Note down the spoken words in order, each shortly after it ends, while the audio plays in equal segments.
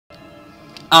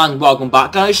And welcome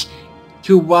back, guys,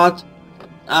 to what,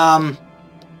 I'm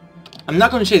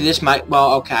not going to say this might,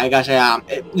 well, okay, I guess I am.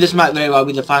 This might very well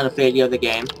be the final video of the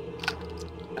game.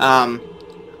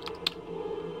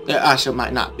 It actually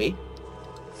might not be.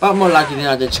 But more likely than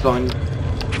not, it's going,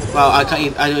 well, I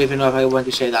don't even know if I want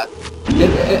to say that.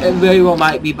 It very well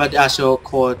might be, but also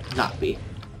could not be.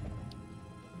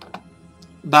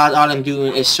 But all I'm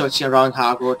doing is searching around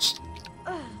Hogwarts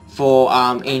for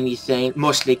anything,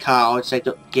 mostly cards. I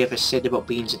don't give a shit about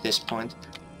beans at this point.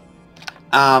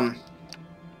 And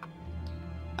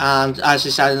as I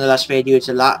said in the last video, it's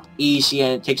a lot easier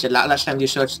and it takes a lot less time to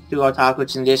search throughout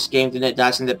Hogwarts in this game than it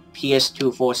does in the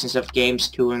PS2 versions of games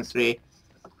 2 and 3.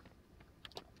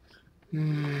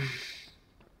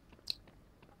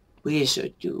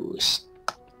 Wizard duels.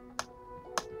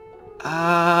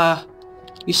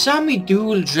 You saw me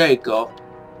duel Draco.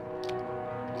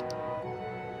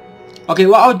 Okay,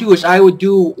 what I'll do is I will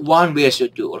do one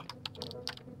wizard duel.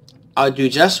 I'll do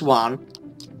just one,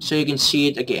 so you can see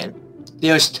it again.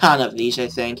 There's 10 of these, I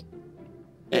think.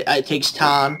 It takes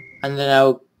 10, and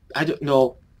then I don't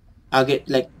know, I'll get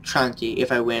like 20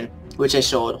 if I win, which I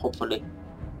saw, hopefully.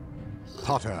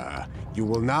 Potter, you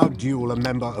will now duel a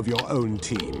member of your own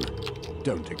team.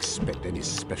 Don't expect any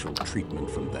special treatment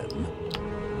from them.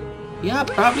 Yeah,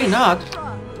 probably not.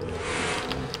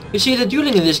 You see, the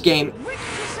dueling in this game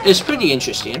is pretty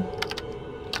interesting.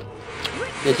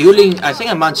 The dueling, I think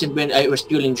I mentioned when I was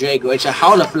dueling Draco, it's a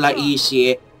hell of a lot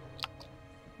easier.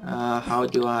 How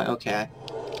do I, okay.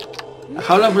 It's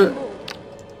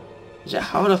a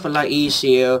hell of a lot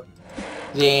easier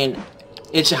than,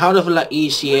 it's a hell of a lot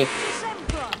easier.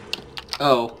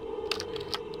 Oh.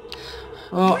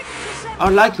 Well,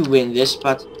 I'd like to win this,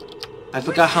 but I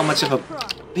forgot how much of a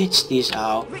bitch these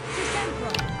are.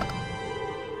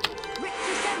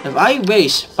 If I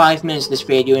waste 5 minutes this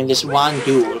video in this one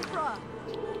duel,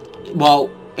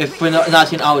 well, if for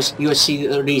nothing else, you'll see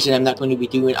the reason I'm not going to be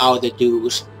doing all the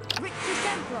duels.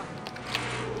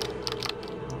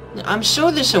 I'm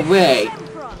sure there's a way.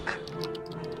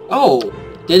 Oh,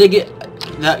 did I get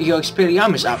that your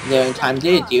Expelliarmus up there in time,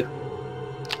 did you?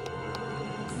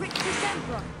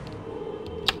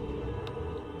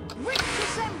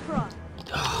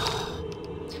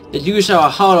 The duels are a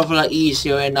hell of a lot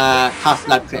easier in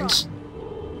Half-Blood Prince.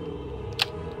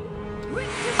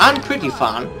 And pretty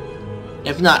fun.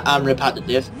 If not,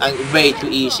 repetitive and way too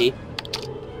easy.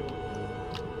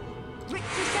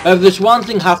 If there's one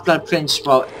thing Half-Blood Prince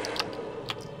about,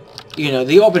 you know,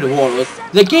 the open world,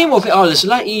 the game of it all is a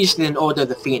lot easier than Order of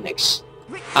the Phoenix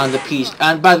on the PC.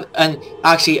 And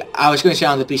actually, I was going to say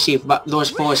on the PC, but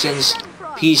those versions,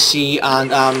 PC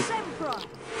and on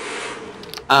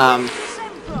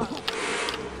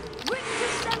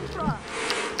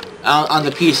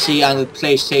the PC and the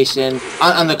PlayStation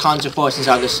and the console versions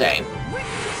are the same.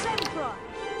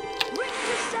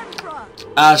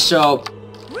 So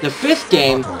the 5th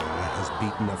game has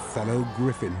beaten a fellow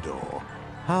Gryffindor.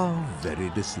 How very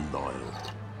disloyal.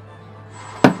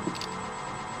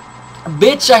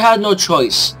 Bitch, I had no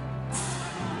choice.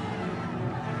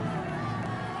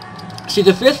 See,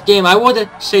 the 5th game, I wouldn't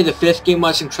say the 5th game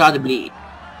was incredibly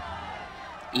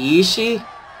easy.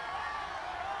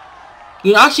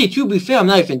 You know, actually, to be fair, I'm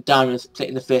not even done with the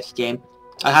 5th game.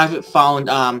 I haven't found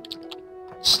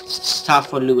stuff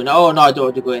for Luna. Oh no, I don't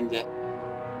want to go in there.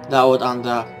 That was on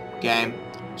the game,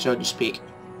 so to speak.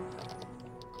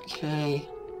 Okay.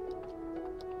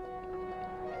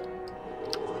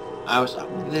 I was up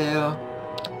there.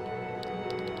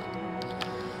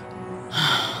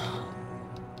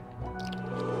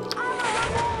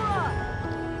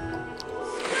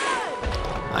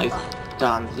 I've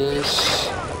done this.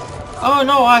 Oh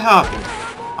no, I haven't.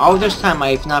 All this time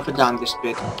I've never done this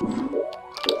bit.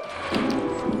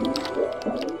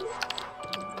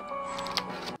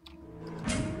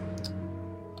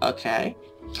 Okay.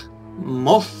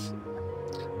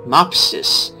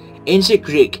 Mopsis. Ancient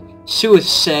Greek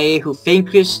soothsayer who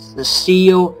vanquished the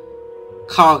seal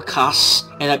carcass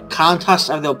in a contest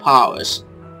of their powers.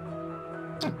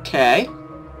 Okay.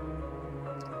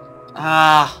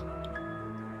 I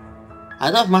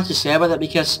don't have much to say about that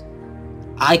because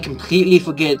I completely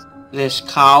forget this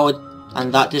card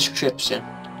and that description.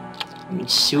 I mean,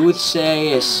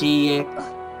 soothsayer, seer.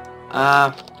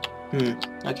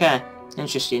 Okay.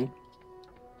 Interesting.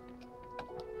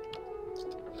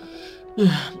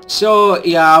 So,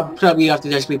 yeah, I'll probably have to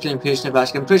just be playing Prisoner of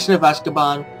Azkaban. Prisoner of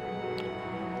Azkaban,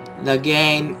 the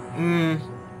game,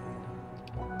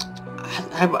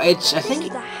 I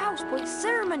think... the house point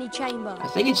ceremony chamber. I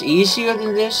think it's easier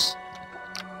than this.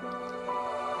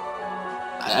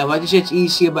 I want to say it's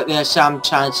easier, but there are some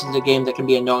chances in the game that can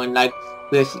be annoying, like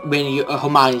with when you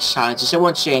Hermione's challenges. I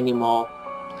won't say anymore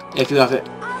if you have it.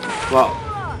 Well,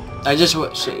 I just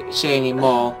won't say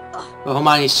anymore. But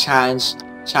Hermione's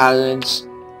challenges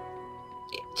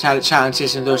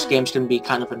in those games can be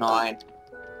kind of annoying.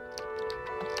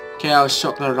 Okay, I'll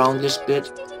circle around this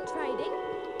bit.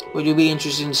 Would you be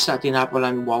interested in starting up while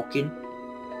I'm walking?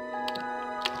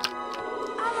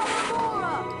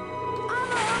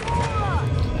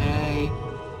 Okay.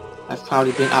 I've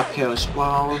probably been up here as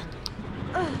well.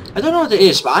 I don't know what it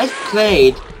is, but I've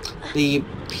played the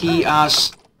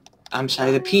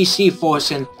PC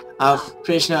version of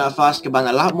Prisoner of Azkaban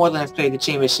a lot more than I've played the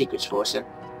Chamber of Secrets version.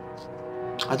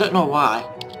 I don't know why.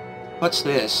 What's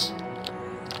this?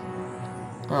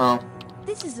 Oh.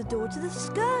 This is the door to the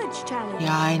Scourge challenge.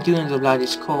 Yeah, I ain't doing the bloody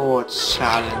Scourge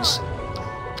challenge.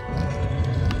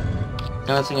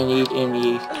 Nothing I need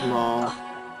any more.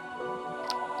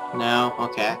 No?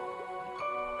 Okay.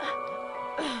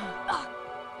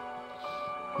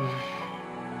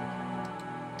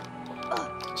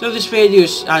 So this video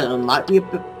is, I don't know, might be a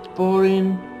bit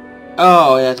boring.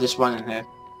 Oh, yeah, there's one in here.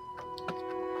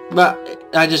 But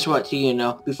I just want to, you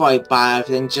know, before I buy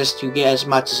everything, just to get as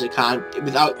much as I can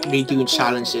without redoing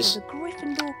challenges. The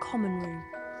Gryffindor common room.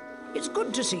 It's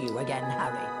good to see you again,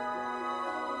 Harry.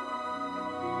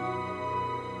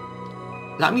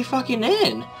 Let me fucking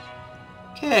in.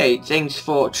 Okay, thanks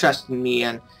for trusting me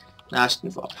and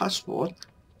asking for a passport.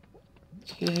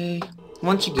 Okay,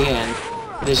 once again,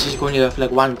 this is going to have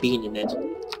like one bean in it.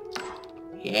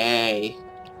 Yay,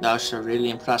 that was a really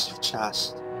impressive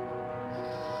chest.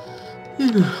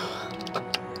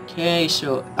 Okay,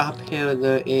 so up here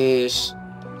there is...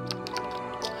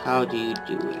 How do you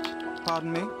do it?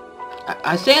 Pardon me?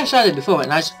 I think I said it before, a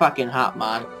nice fucking hat,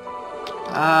 man.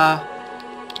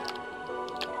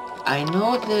 I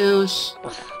know there's...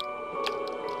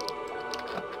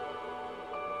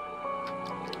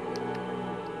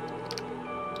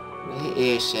 Where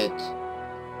is it?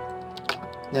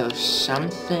 There's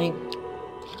something...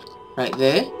 Right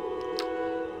there?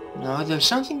 No, there's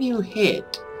something you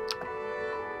hit.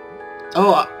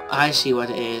 Oh, I see what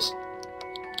it is.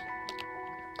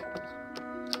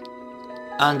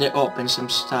 And it opens some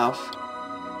stuff.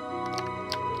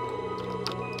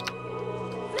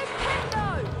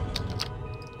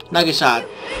 Like I said,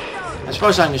 as far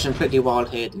as I'm concerned, pretty well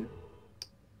hidden.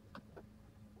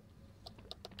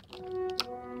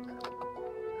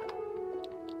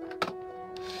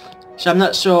 So I'm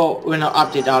not sure when I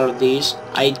update all of these.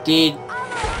 I did...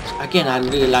 Again, I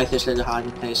really like this little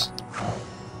hiding place.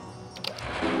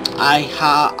 I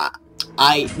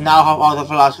now have all the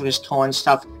Philosopher's Stone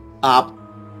stuff up.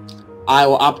 I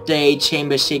will update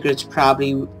Chamber Secrets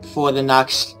probably for the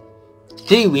next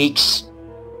 3 weeks.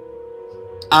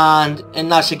 And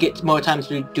unless I get more time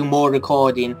to do more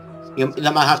recording,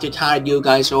 that might have to tide you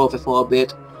guys over for a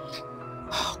bit.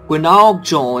 Gwenal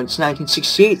Jones,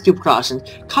 1968 Supercrossing,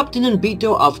 captain and beater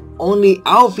of only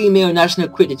our female national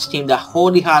Quidditch team, the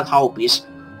Holy Heart Harpies.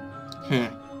 If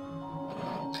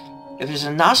it's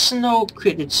a national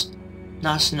Quidditch...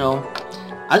 I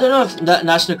don't know if that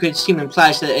national Quidditch team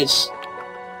implies that it's...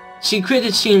 See,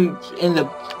 Quidditch team in the...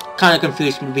 kind of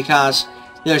confused me because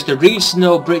there's the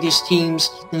regional British teams,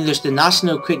 then there's the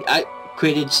national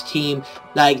Quidditch team,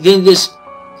 like, then there's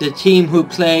the team who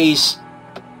plays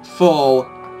for...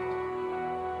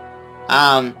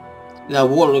 the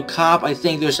World Cup. I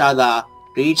think there's other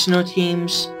regional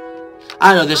teams.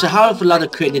 I don't know, there's a hell of a lot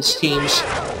of Quidditch teams.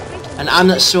 And I'm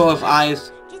not sure if I've...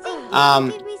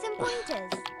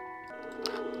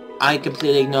 I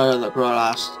completely ignored the girl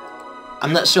last.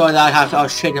 I'm not sure that I have all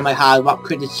straight in my head what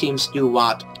Quidditch teams do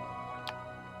what.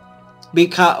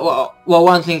 Because, well,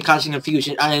 one thing causing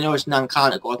confusion, and I know it's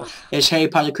non-canonical, is Harry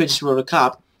Potter Quidditch World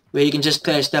Cup, where you can just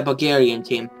play as the Bulgarian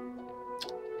team.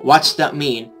 What's that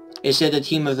mean? Is it a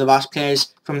team of the best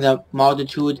players from the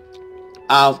multitude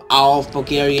of all of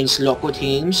Bulgarian's local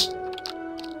teams?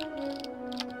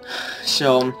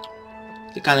 So,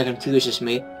 it kind of confuses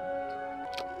me.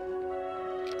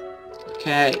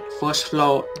 Okay, first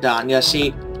floor done. Yeah,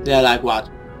 see, they're like what?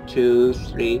 2,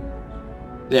 3...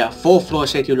 There are 4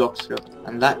 floors that you look through,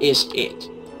 and that is it.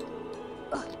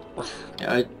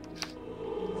 Yeah,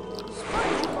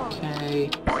 okay.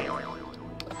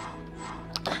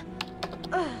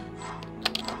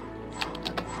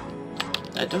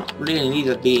 I don't really need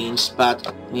the beans, but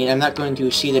I mean, I'm not going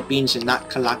to see the beans and not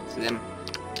collect them.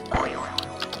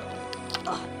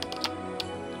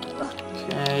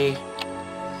 Okay.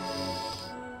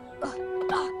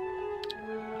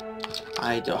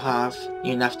 I don't have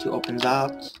enough to open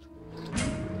that.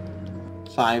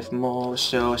 5 more,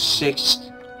 so 6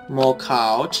 more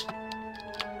cards.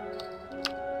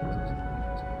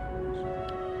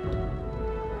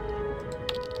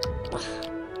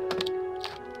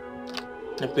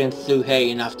 I've been through here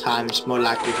enough times, more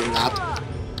likely than not.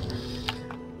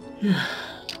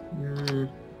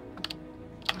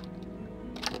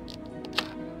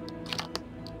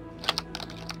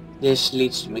 This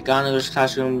leads to McGonagall's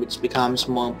classroom, which becomes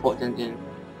more important in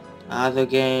other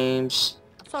games.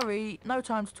 Sorry, no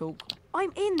time to talk.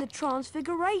 I'm in the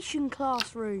Transfiguration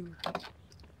classroom.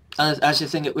 And as I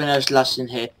think when I was last in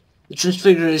here, the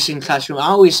Transfiguration classroom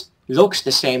always looks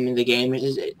the same in the games.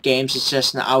 It's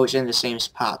just not always in the same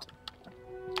spot.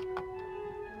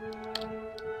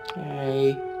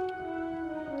 Okay.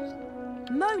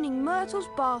 Moaning Myrtle's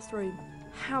bathroom.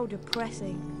 How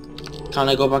depressing. Can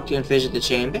I go back to and visit the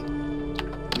chamber?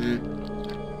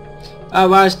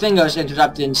 Well, I was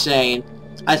interrupted in saying,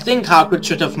 I think Hagrid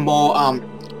should have more,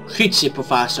 creature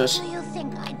professors. Do you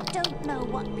think I don't know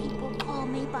what people call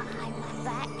me behind my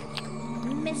back?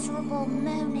 Miserable,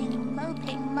 moaning,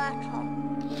 moping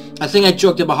Myrtle. I think I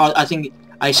joked about how I think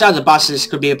I said the Basilisk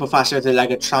could be a professor with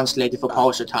like a translator for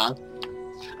Powsertan.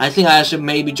 I think I also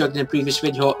maybe joked in the previous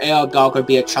video Earl could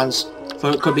be a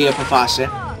professor.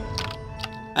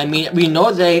 I mean, we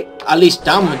know they, at least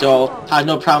Dumbledore, had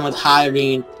no problem with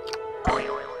hiring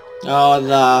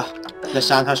the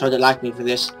Sandhouse would like me for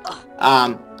this.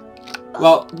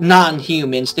 Well,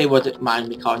 non-humans, they wouldn't mind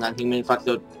me calling non-human, in fact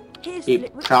they would be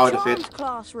proud of it.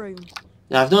 Classroom.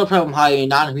 I have no problem hiring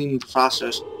non-human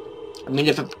professors. I mean,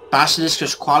 if a Basilisk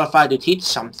is qualified to teach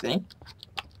something,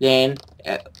 then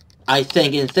I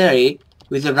think in theory,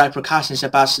 with the right precautions, a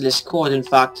Basilisk could in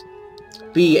fact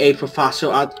be a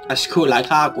professor at a school like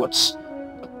Hogwarts.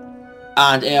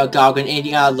 And Earl and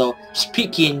any other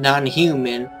speaking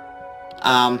non-human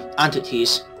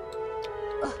entities.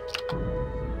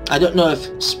 I don't know if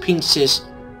Sphinxes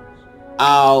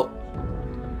are...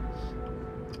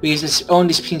 because it's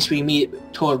only Sphinx we meet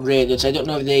toward Raiders. I don't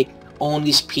know if they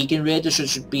only speak in Raiders, which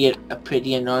should be a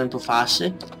pretty annoying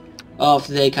professor. Or if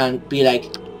they can be like,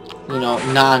 you know,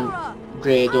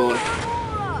 non-Raiders.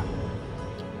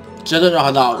 So I don't know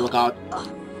how that would work out.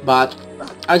 But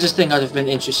I just think that would have been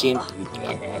interesting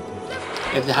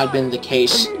if that had been the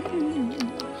case.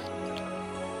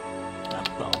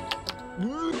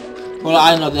 Well,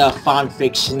 I know there are fan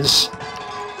fictions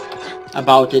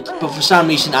about it, but for some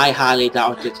reason I highly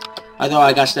doubt it. Although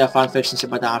I guess there are fan fictions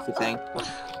about everything.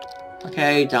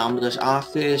 Okay, Dumbledore's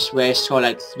office, where it's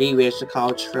like 3 ways to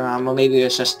couch from, or maybe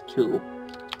it's just 2.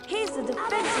 Here's the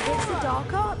defense against the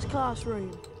dark arts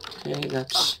classroom. Okay,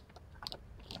 that's...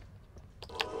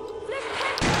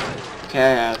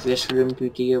 okay, I have this room to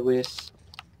deal with.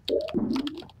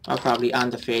 I'll probably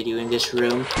underfade you in this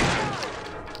room.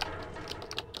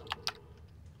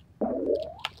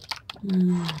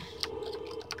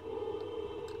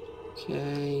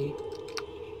 Okay.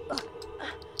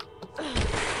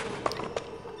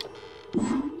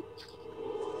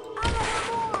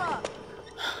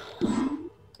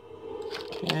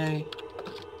 Okay.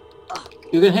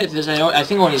 You can hit this. I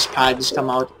think only spiders come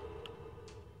out.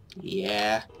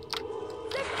 Yeah.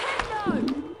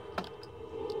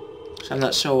 So I'm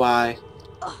not sure why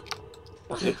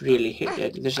it really hit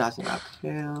it. There's nothing up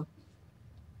here.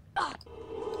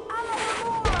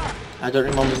 I don't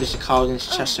remember if there's a card in his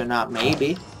chest or not.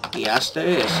 Maybe. Yes, there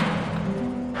is.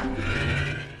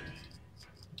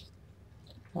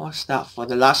 What's that for?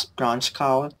 The last bronze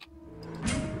card?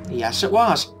 Yes, it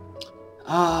was.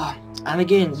 And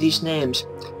again, these names.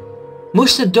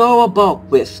 Mustadora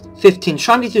Bockwith,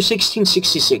 1520 to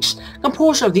 1666.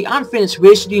 Composer of the Unfinished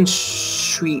Wizarding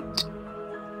Suite.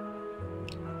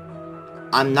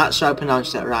 I'm not sure I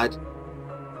pronounced that right.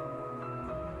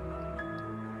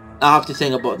 I have to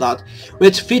think about that.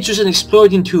 Which features an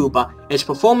exploding tuba. Its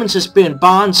performance has been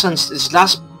banned since its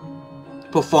last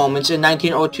performance in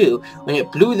 1902, when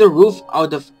it blew the roof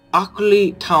out of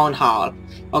Ackley Town Hall.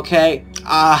 Okay,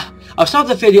 I'll stop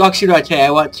the video actually right here. I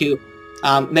want to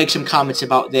make some comments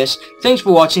about this. Thanks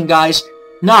for watching, guys.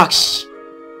 Next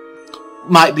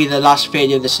might be the last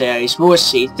video of the series. We'll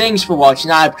see. Thanks for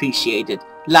watching. I appreciate it.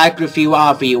 Like, review,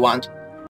 whatever you want.